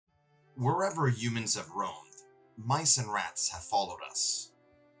Wherever humans have roamed, mice and rats have followed us.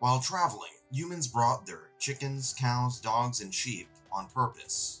 While traveling, humans brought their chickens, cows, dogs, and sheep on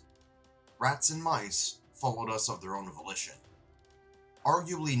purpose. Rats and mice followed us of their own volition.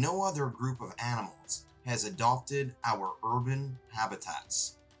 Arguably, no other group of animals has adopted our urban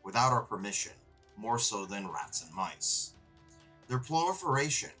habitats without our permission, more so than rats and mice. Their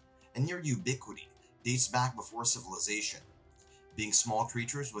proliferation and near ubiquity dates back before civilization. Being small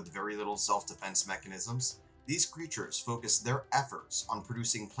creatures with very little self defense mechanisms, these creatures focus their efforts on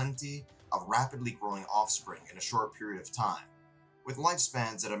producing plenty of rapidly growing offspring in a short period of time. With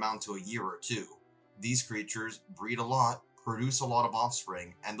lifespans that amount to a year or two, these creatures breed a lot, produce a lot of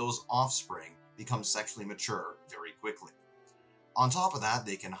offspring, and those offspring become sexually mature very quickly. On top of that,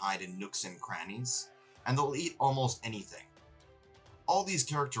 they can hide in nooks and crannies, and they'll eat almost anything. All these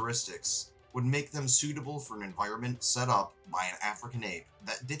characteristics would make them suitable for an environment set up by an African ape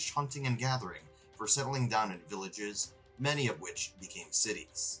that ditched hunting and gathering for settling down in villages, many of which became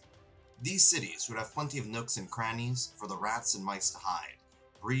cities. These cities would have plenty of nooks and crannies for the rats and mice to hide,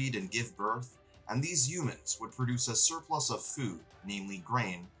 breed, and give birth, and these humans would produce a surplus of food, namely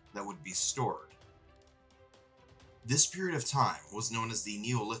grain, that would be stored. This period of time was known as the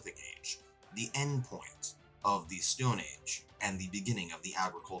Neolithic Age, the end point of the Stone Age, and the beginning of the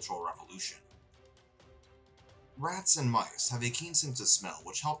Agricultural Revolution. Rats and mice have a keen sense of smell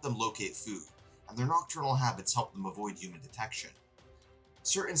which help them locate food, and their nocturnal habits help them avoid human detection.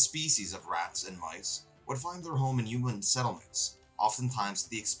 Certain species of rats and mice would find their home in human settlements, oftentimes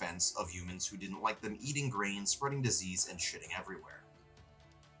at the expense of humans who didn't like them eating grain, spreading disease, and shitting everywhere.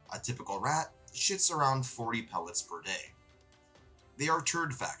 A typical rat shits around 40 pellets per day. They are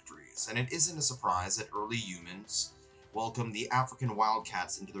turd factories, and it isn't a surprise that early humans welcomed the African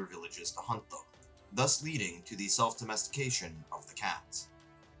wildcats into their villages to hunt them, thus leading to the self-domestication of the cat.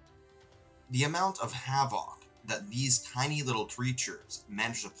 The amount of havoc that these tiny little creatures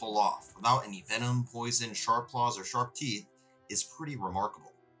manage to pull off without any venom, poison, sharp claws, or sharp teeth is pretty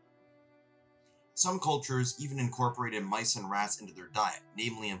remarkable. Some cultures even incorporated mice and rats into their diet,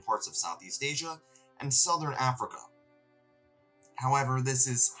 namely in parts of Southeast Asia and Southern Africa. However, this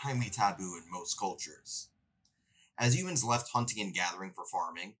is highly taboo in most cultures. As humans left hunting and gathering for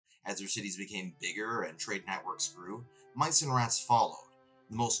farming, as their cities became bigger and trade networks grew, mice and rats followed.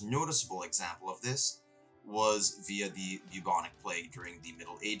 The most noticeable example of this was via the bubonic plague during the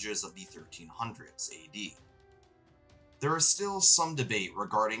Middle Ages of the 1300s AD. There is still some debate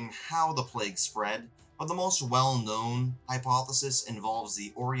regarding how the plague spread, but the most well-known hypothesis involves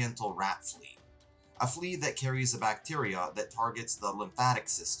the Oriental rat flea, a flea that carries a bacteria that targets the lymphatic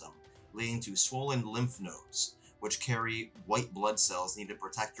system, leading to swollen lymph nodes, which carry white blood cells needed to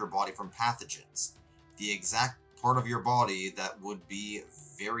protect your body from pathogens, the exact part of your body that would be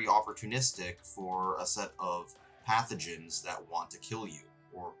very opportunistic for a set of pathogens that want to kill you,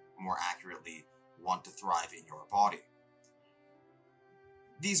 or more accurately, want to thrive in your body.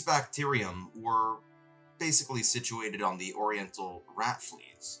 These bacterium were basically situated on the oriental rat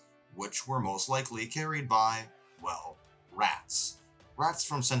fleas, which were most likely carried by, well, rats. Rats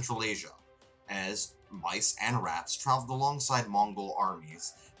from Central Asia, as mice and rats traveled alongside Mongol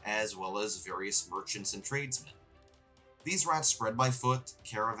armies, as well as various merchants and tradesmen. These rats spread by foot,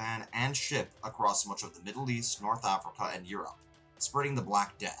 caravan, and ship across much of the Middle East, North Africa, and Europe, spreading the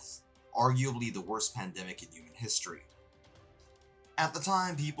Black Death, arguably the worst pandemic in human history. At the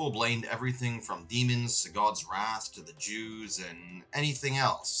time, people blamed everything from demons to God's wrath to the Jews and anything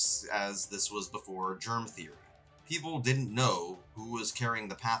else, as this was before germ theory. People didn't know who was carrying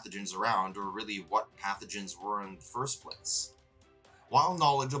the pathogens around or really what pathogens were in the first place. While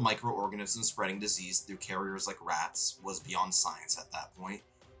knowledge of microorganisms spreading disease through carriers like rats was beyond science at that point,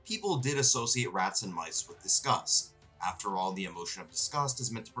 people did associate rats and mice with disgust. After all, the emotion of disgust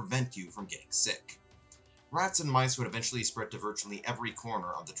is meant to prevent you from getting sick. Rats and mice would eventually spread to virtually every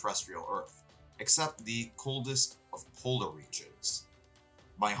corner of the terrestrial Earth, except the coldest of polar regions.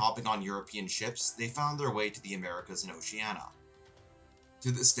 By hopping on European ships, they found their way to the Americas and Oceania.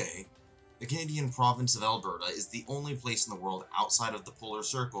 To this day, the Canadian province of Alberta is the only place in the world outside of the polar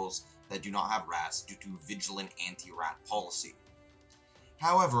circles that do not have rats due to vigilant anti-rat policy.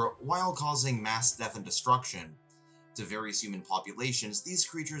 However, while causing mass death and destruction to various human populations, these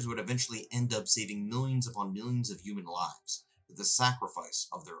creatures would eventually end up saving millions upon millions of human lives with the sacrifice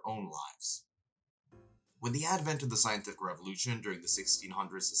of their own lives. With the advent of the scientific revolution during the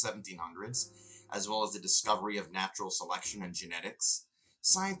 1600s to 1700s, as well as the discovery of natural selection and genetics,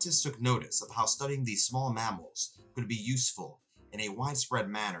 scientists took notice of how studying these small mammals could be useful in a widespread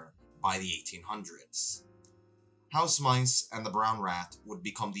manner by the 1800s. House mice and the brown rat would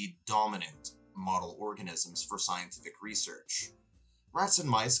become the dominant model organisms for scientific research. Rats and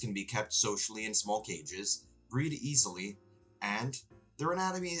mice can be kept socially in small cages, breed easily, and their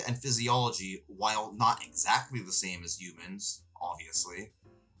anatomy and physiology, while not exactly the same as humans, obviously,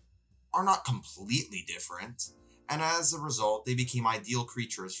 are not completely different, and as a result, they became ideal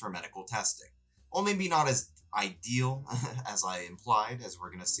creatures for medical testing. Well, maybe not as ideal as I implied, as we're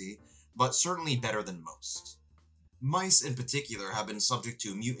going to see, but certainly better than most. Mice in particular have been subject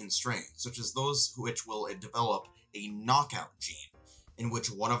to mutant strains, such as those which will develop a knockout gene, in which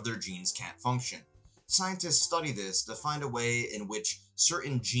one of their genes can't function. Scientists study this to find a way in which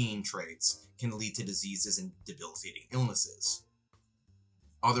certain gene traits can lead to diseases and debilitating illnesses.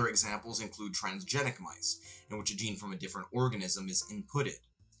 Other examples include transgenic mice, in which a gene from a different organism is inputted.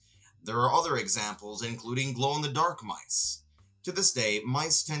 There are other examples, including glow-in-the-dark mice. To this day,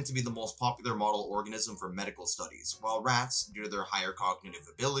 mice tend to be the most popular model organism for medical studies, while rats, due to their higher cognitive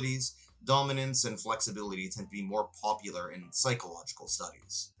abilities, dominance, and flexibility, tend to be more popular in psychological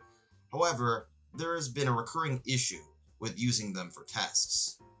studies. However, there has been a recurring issue with using them for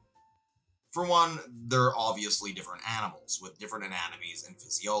tests. For one, they're obviously different animals, with different anatomies and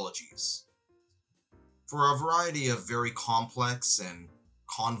physiologies. For a variety of very complex and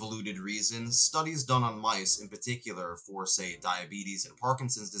convoluted reasons, studies done on mice in particular for, say, diabetes and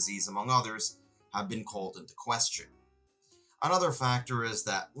Parkinson's disease, among others, have been called into question. Another factor is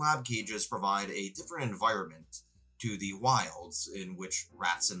that lab cages provide a different environment to the wilds in which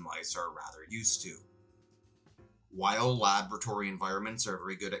rats and mice are rather used to. While laboratory environments are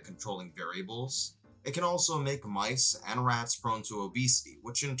very good at controlling variables, it can also make mice and rats prone to obesity,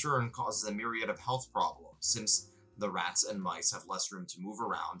 which in turn causes a myriad of health problems, since the rats and mice have less room to move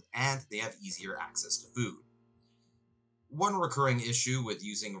around and they have easier access to food. One recurring issue with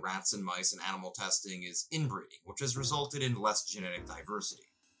using rats and mice in animal testing is inbreeding, which has resulted in less genetic diversity.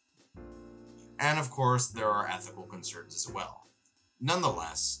 And of course, there are ethical concerns as well.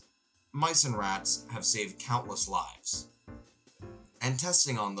 Nonetheless, mice and rats have saved countless lives, and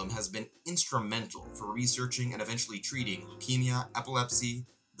testing on them has been instrumental for researching and eventually treating leukemia, epilepsy,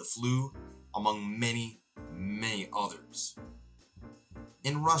 the flu, among many others.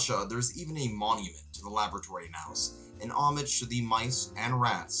 In Russia, there's even a monument to the laboratory mouse in homage to the mice and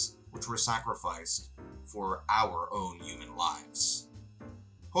rats which were sacrificed for our own human lives.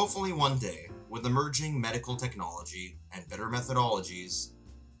 Hopefully one day, with emerging medical technology and better methodologies,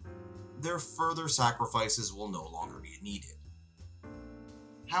 their further sacrifices will no longer be needed.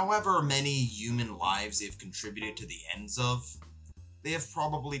 However many human lives they've contributed to the ends of, they have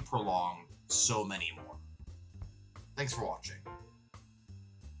probably prolonged so many more. Thanks for watching.